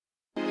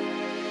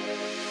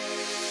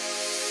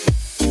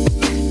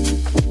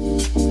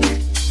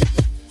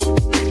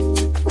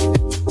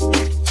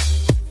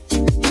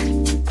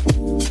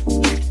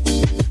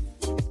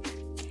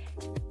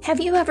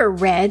you ever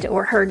read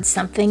or heard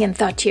something and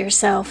thought to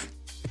yourself,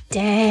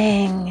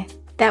 dang,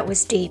 that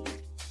was deep.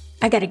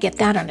 I got to get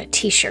that on a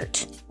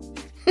t-shirt.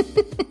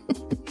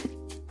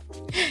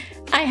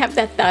 I have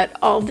that thought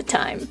all the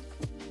time.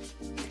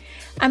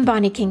 I'm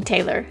Bonnie King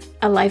Taylor,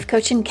 a life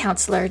coach and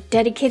counselor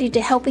dedicated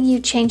to helping you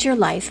change your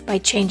life by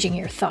changing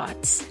your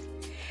thoughts.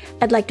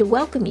 I'd like to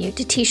welcome you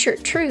to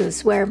T-Shirt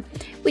Truths, where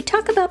we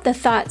talk about the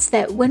thoughts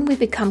that when we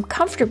become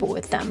comfortable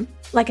with them,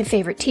 like a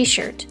favorite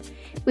t-shirt,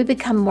 we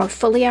become more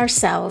fully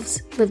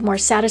ourselves, live more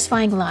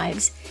satisfying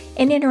lives,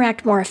 and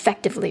interact more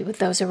effectively with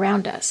those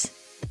around us.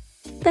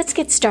 Let's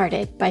get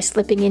started by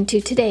slipping into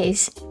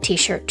today's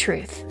T-Shirt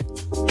Truth.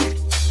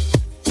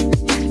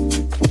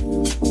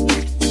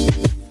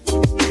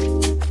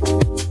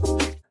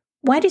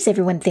 Why does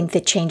everyone think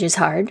that change is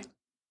hard?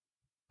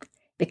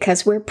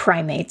 Because we're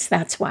primates,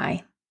 that's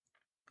why.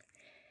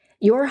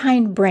 Your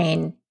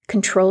hindbrain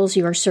controls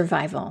your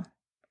survival.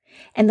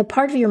 And the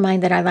part of your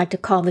mind that I like to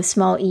call the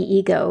small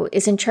ego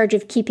is in charge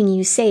of keeping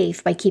you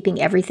safe by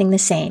keeping everything the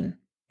same,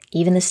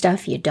 even the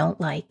stuff you don't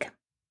like.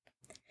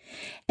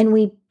 And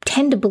we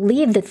tend to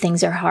believe that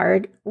things are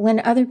hard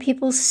when other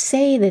people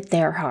say that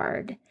they're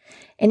hard.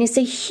 And it's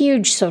a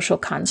huge social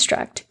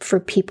construct for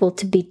people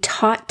to be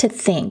taught to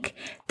think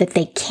that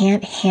they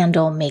can't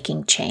handle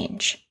making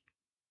change.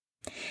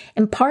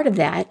 And part of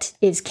that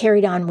is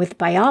carried on with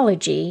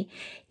biology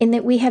in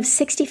that we have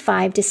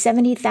 65 to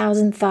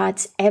 70,000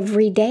 thoughts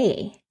every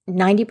day,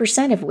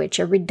 90% of which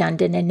are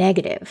redundant and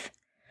negative.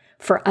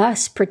 For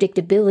us,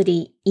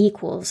 predictability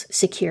equals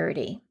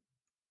security.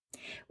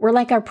 We're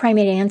like our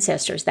primate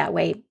ancestors that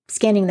way,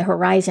 scanning the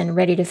horizon,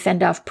 ready to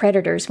fend off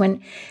predators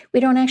when we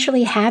don't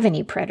actually have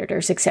any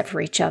predators except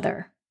for each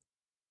other.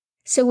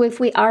 So if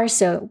we are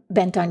so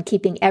bent on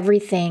keeping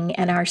everything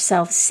and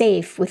ourselves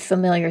safe with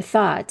familiar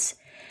thoughts,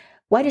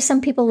 why do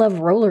some people love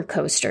roller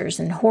coasters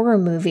and horror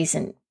movies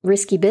and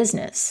risky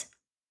business?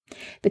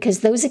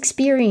 Because those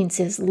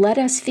experiences let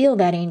us feel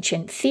that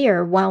ancient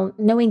fear while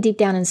knowing deep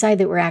down inside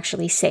that we're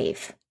actually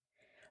safe.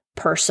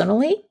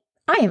 Personally,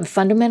 I am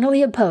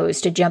fundamentally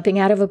opposed to jumping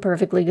out of a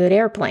perfectly good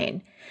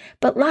airplane,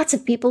 but lots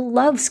of people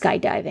love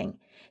skydiving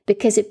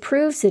because it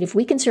proves that if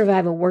we can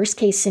survive a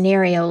worst-case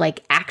scenario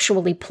like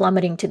actually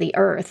plummeting to the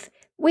earth,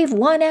 we've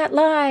won at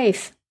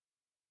life.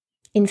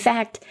 In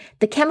fact,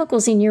 the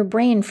chemicals in your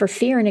brain for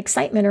fear and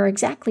excitement are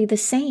exactly the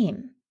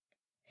same.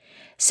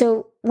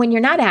 So when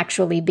you're not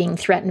actually being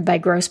threatened by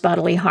gross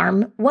bodily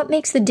harm, what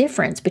makes the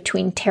difference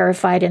between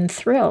terrified and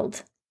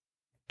thrilled?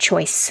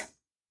 Choice.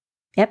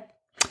 Yep.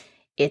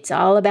 It's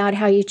all about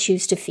how you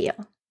choose to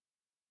feel.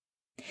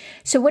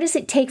 So what does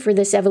it take for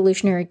this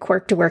evolutionary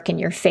quirk to work in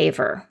your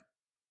favor?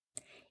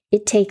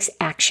 It takes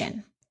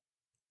action.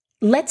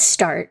 Let's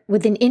start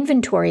with an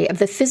inventory of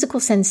the physical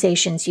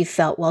sensations you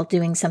felt while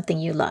doing something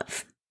you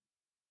love.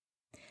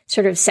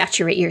 Sort of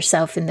saturate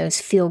yourself in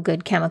those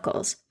feel-good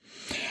chemicals.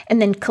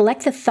 And then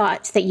collect the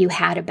thoughts that you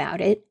had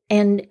about it.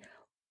 And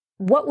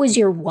what was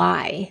your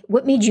why?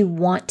 What made you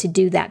want to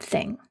do that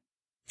thing?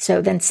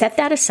 So then set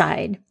that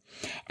aside.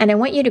 And I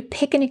want you to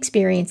pick an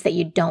experience that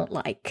you don't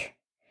like.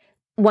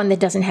 One that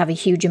doesn't have a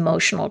huge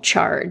emotional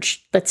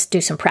charge. Let's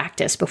do some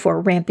practice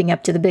before ramping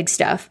up to the big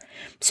stuff.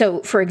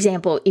 So, for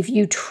example, if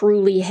you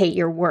truly hate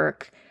your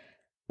work,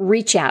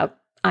 reach out.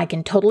 I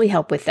can totally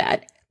help with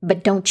that,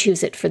 but don't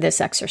choose it for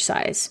this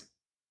exercise.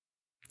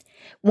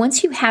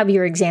 Once you have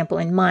your example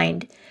in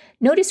mind,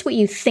 notice what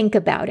you think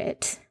about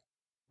it.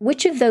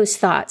 Which of those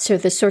thoughts are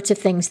the sorts of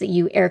things that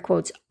you, air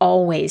quotes,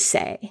 always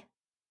say?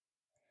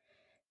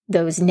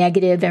 Those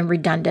negative and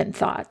redundant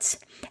thoughts.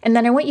 And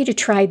then I want you to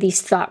try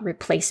these thought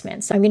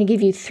replacements. I'm going to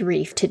give you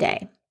 3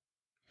 today.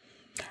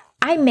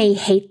 I may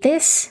hate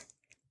this,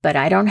 but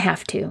I don't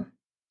have to.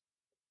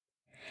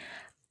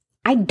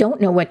 I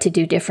don't know what to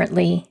do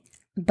differently,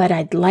 but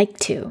I'd like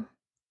to.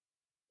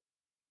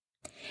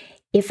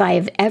 If I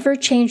have ever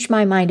changed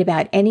my mind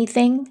about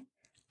anything,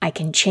 I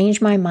can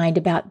change my mind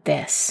about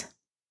this.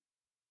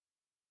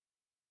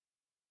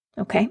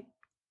 Okay?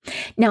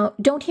 Now,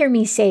 don't hear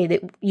me say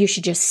that you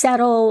should just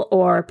settle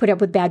or put up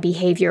with bad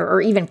behavior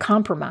or even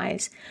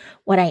compromise.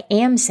 What I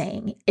am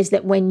saying is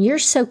that when you're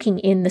soaking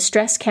in the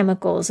stress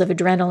chemicals of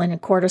adrenaline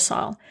and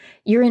cortisol,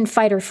 you're in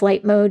fight or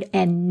flight mode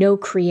and no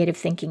creative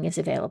thinking is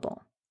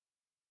available.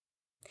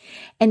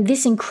 And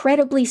this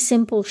incredibly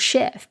simple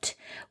shift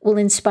will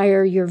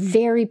inspire your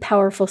very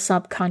powerful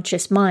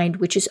subconscious mind,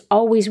 which is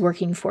always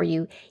working for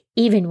you,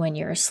 even when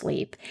you're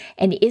asleep,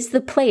 and is the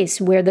place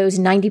where those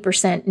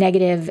 90%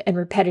 negative and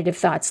repetitive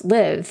thoughts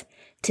live,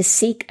 to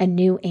seek a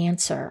new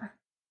answer.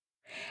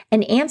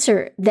 An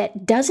answer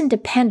that doesn't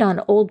depend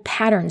on old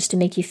patterns to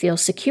make you feel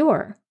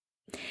secure.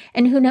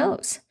 And who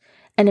knows,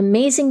 an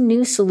amazing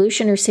new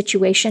solution or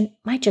situation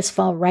might just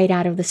fall right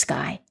out of the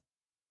sky.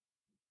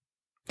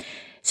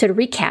 So to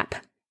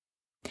recap,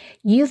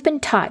 you've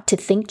been taught to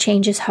think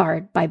change is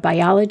hard by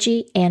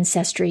biology,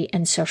 ancestry,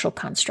 and social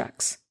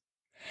constructs.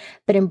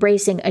 But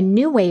embracing a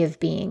new way of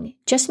being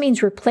just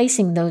means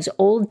replacing those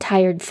old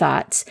tired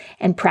thoughts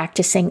and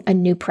practicing a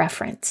new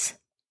preference.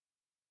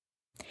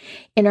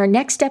 In our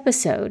next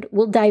episode,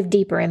 we'll dive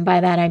deeper, and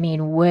by that I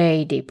mean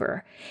way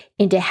deeper,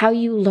 into how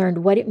you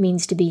learned what it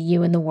means to be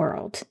you in the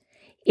world.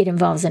 It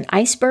involves an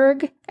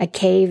iceberg, a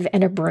cave,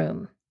 and a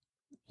broom.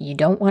 You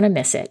don't want to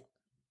miss it.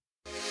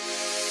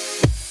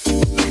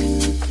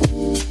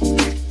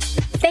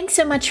 Thanks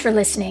so much for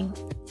listening,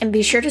 and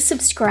be sure to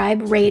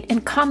subscribe, rate,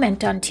 and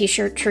comment on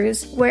T-Shirt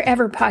Truths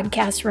wherever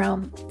podcasts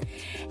roam.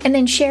 And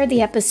then share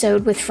the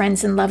episode with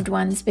friends and loved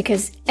ones,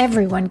 because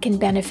everyone can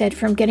benefit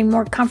from getting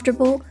more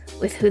comfortable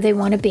with who they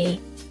want to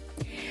be.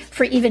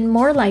 For even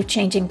more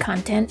life-changing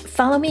content,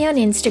 follow me on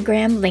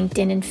Instagram,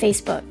 LinkedIn, and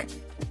Facebook.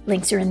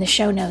 Links are in the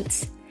show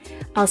notes.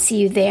 I'll see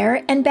you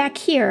there and back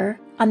here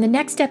on the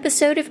next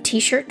episode of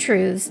T-Shirt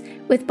Truths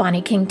with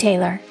Bonnie King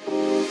Taylor.